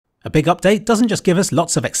A big update doesn't just give us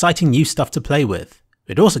lots of exciting new stuff to play with,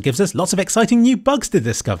 it also gives us lots of exciting new bugs to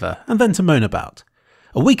discover and then to moan about.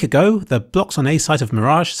 A week ago, the blocks on A site of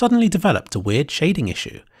Mirage suddenly developed a weird shading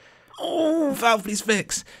issue. Oh, Valve please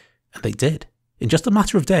fix! And they did, in just a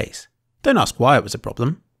matter of days. Don't ask why it was a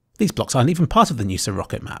problem. These blocks aren't even part of the new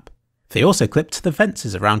Sirocco map. They also clipped the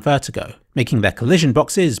fences around Vertigo, making their collision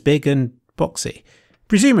boxes big and boxy.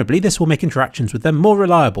 Presumably this will make interactions with them more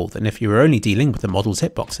reliable than if you were only dealing with the model's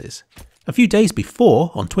hitboxes. A few days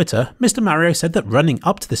before, on Twitter, Mr. Mario said that running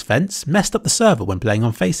up to this fence messed up the server when playing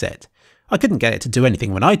on Faceit. I couldn't get it to do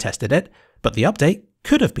anything when I tested it, but the update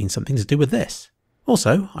could have been something to do with this.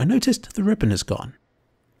 Also, I noticed the ribbon is gone.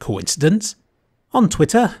 Coincidence? On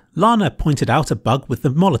Twitter, Lana pointed out a bug with the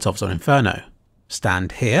molotovs on Inferno.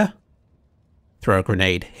 Stand here, throw a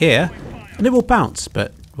grenade here, and it will bounce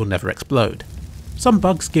but will never explode. Some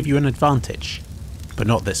bugs give you an advantage, but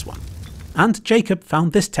not this one. And Jacob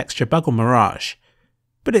found this texture bug on Mirage,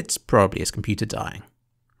 but it's probably his computer dying.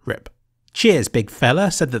 RIP. Cheers Big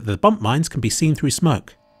Fella said that the bump mines can be seen through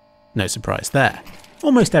smoke. No surprise there.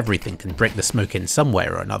 Almost everything can break the smoke in some way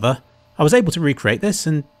or another. I was able to recreate this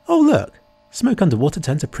and oh look, smoke underwater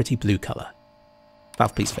turns a pretty blue colour.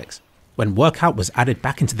 Valve please fix. When Workout was added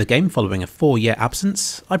back into the game following a 4-year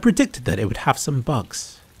absence, I predicted that it would have some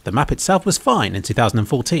bugs. The map itself was fine in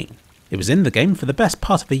 2014. It was in the game for the best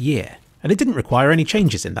part of a year, and it didn't require any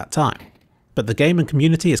changes in that time. But the game and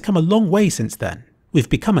community has come a long way since then. We've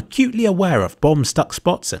become acutely aware of bomb-stuck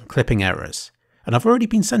spots and clipping errors, and I've already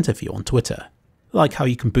been sent a few on Twitter. Like how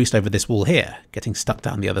you can boost over this wall here, getting stuck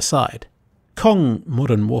down the other side. Kong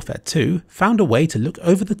Modern Warfare 2 found a way to look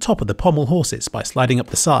over the top of the pommel horses by sliding up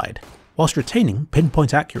the side, whilst retaining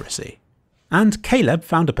pinpoint accuracy. And Caleb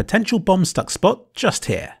found a potential bomb-stuck spot just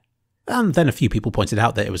here. And then a few people pointed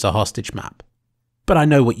out that it was a hostage map. But I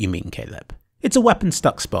know what you mean, Caleb. It's a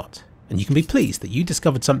weapon-stuck spot, and you can be pleased that you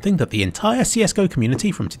discovered something that the entire CSGO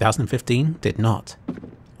community from 2015 did not.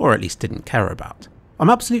 Or at least didn't care about. I'm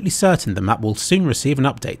absolutely certain the map will soon receive an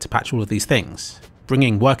update to patch all of these things,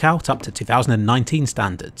 bringing Workout up to 2019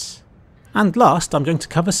 standards. And last, I'm going to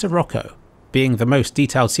cover Sirocco. Being the most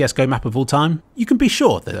detailed CSGO map of all time, you can be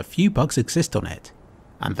sure that a few bugs exist on it.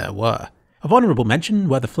 And there were. Of honourable mention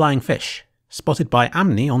were the flying fish, spotted by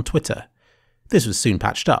Amni on Twitter. This was soon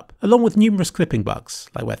patched up, along with numerous clipping bugs,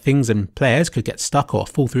 like where things and players could get stuck or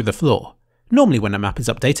fall through the floor. Normally when a map is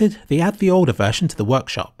updated, they add the older version to the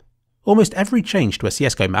workshop. Almost every change to a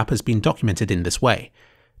CSGO map has been documented in this way.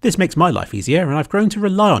 This makes my life easier, and I've grown to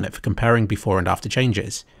rely on it for comparing before and after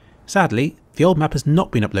changes. Sadly, the old map has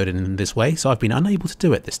not been uploaded in this way, so I've been unable to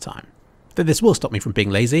do it this time. Though this will stop me from being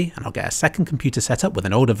lazy, and I'll get a second computer set up with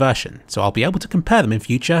an older version, so I'll be able to compare them in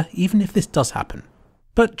future, even if this does happen.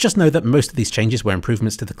 But just know that most of these changes were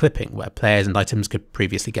improvements to the clipping, where players and items could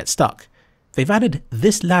previously get stuck. They've added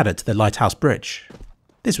this ladder to the lighthouse bridge.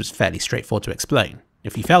 This was fairly straightforward to explain.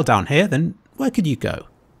 If you fell down here, then where could you go?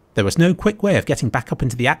 There was no quick way of getting back up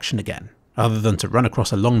into the action again, other than to run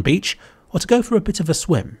across a long beach, or to go for a bit of a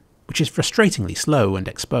swim, which is frustratingly slow and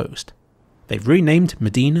exposed. They've renamed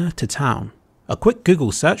Medina to town. A quick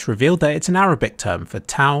Google search revealed that it's an Arabic term for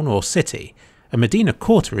town or city. A Medina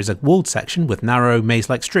quarter is a walled section with narrow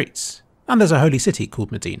maze-like streets. And there's a holy city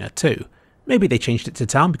called Medina too. Maybe they changed it to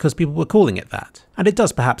town because people were calling it that, and it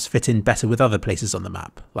does perhaps fit in better with other places on the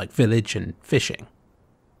map, like village and fishing.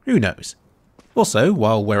 Who knows? Also,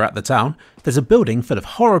 while we're at the town, there's a building full of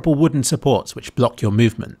horrible wooden supports which block your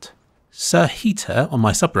movement. Sir Heater on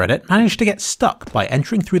my subreddit managed to get stuck by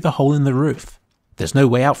entering through the hole in the roof. There's no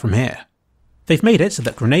way out from here. They've made it so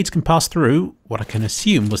that grenades can pass through what I can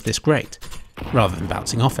assume was this grate, rather than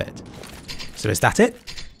bouncing off it. So is that it?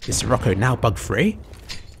 Is Sirocco now bug-free?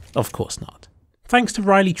 Of course not. Thanks to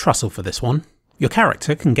Riley Trussell for this one. Your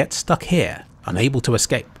character can get stuck here, unable to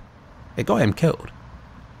escape. It got him killed.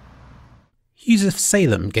 Yusuf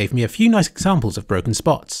Salem gave me a few nice examples of broken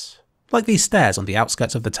spots, like these stairs on the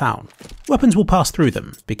outskirts of the town. Weapons will pass through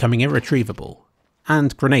them, becoming irretrievable,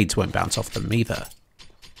 and grenades won't bounce off them either.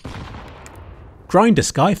 Grinder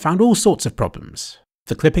Sky found all sorts of problems.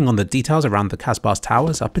 The clipping on the details around the Casbar's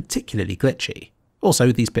towers are particularly glitchy.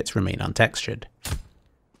 Also, these bits remain untextured.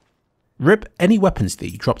 RIP any weapons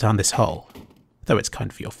that you drop down this hole, though it's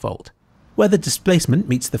kind of your fault. Where the displacement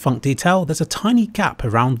meets the funk detail, there's a tiny gap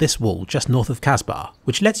around this wall just north of Casbar,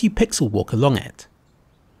 which lets you pixel walk along it.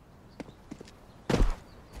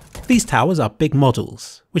 These towers are big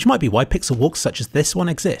models, which might be why pixel walks such as this one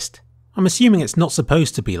exist. I'm assuming it's not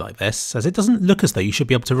supposed to be like this, as it doesn't look as though you should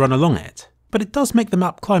be able to run along it, but it does make the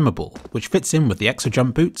map climbable, which fits in with the exo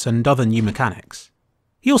jump boots and other new mechanics.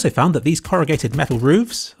 He also found that these corrugated metal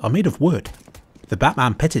roofs are made of wood. The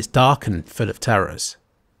Batman pit is dark and full of terrors.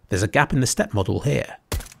 There's a gap in the step model here.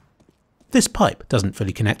 This pipe doesn't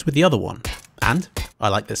fully connect with the other one. And, I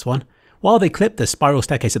like this one, while they clipped the spiral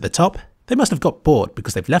staircase at the top, they must have got bored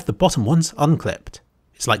because they've left the bottom ones unclipped.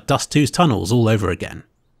 It's like Dust 2's tunnels all over again.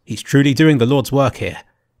 He's truly doing the Lord's work here.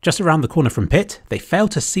 Just around the corner from pit, they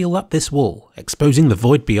failed to seal up this wall, exposing the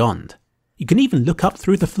void beyond. You can even look up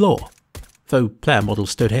through the floor. Though player models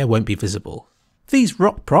stood here won't be visible. These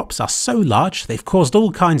rock props are so large they've caused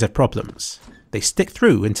all kinds of problems. They stick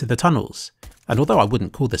through into the tunnels, and although I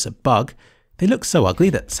wouldn't call this a bug, they look so ugly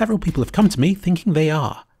that several people have come to me thinking they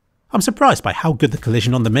are. I'm surprised by how good the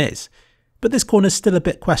collision on them is, but this corner's still a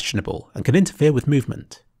bit questionable and can interfere with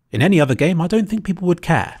movement. In any other game I don't think people would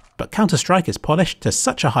care, but Counter-Strike is polished to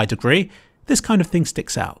such a high degree, this kind of thing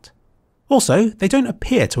sticks out. Also, they don't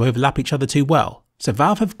appear to overlap each other too well, so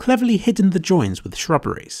Valve have cleverly hidden the joins with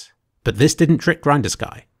shrubberies. But this didn't trick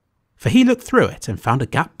GrinderSky, for he looked through it and found a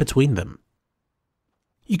gap between them.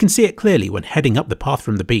 You can see it clearly when heading up the path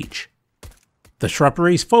from the beach. The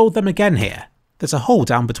shrubberies foiled them again here. There's a hole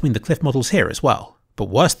down between the cliff models here as well, but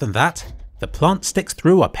worse than that, the plant sticks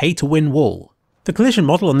through a pay-to-win wall. The collision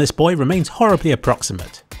model on this boy remains horribly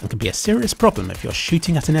approximate, and can be a serious problem if you're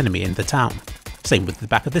shooting at an enemy in the town. Same with the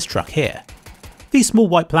back of this truck here. These small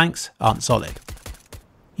white planks aren't solid.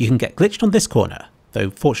 You can get glitched on this corner, though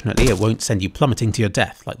fortunately it won't send you plummeting to your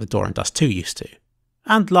death like the door in Dust 2 used to.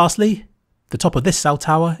 And lastly, the top of this cell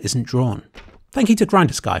tower isn't drawn. Thank you to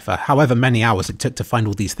GrinderSky for however many hours it took to find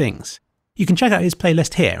all these things. You can check out his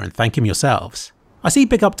playlist here and thank him yourselves. I see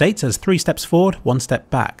big updates as 3 steps forward, 1 step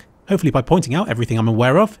back. Hopefully by pointing out everything I'm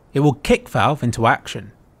aware of, it will kick Valve into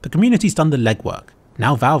action. The community's done the legwork.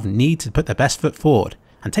 Now Valve need to put their best foot forward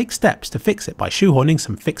and take steps to fix it by shoehorning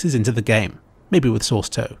some fixes into the game. Maybe with Source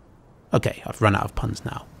 2. Okay, I've run out of puns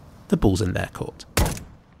now. The ball's in their court.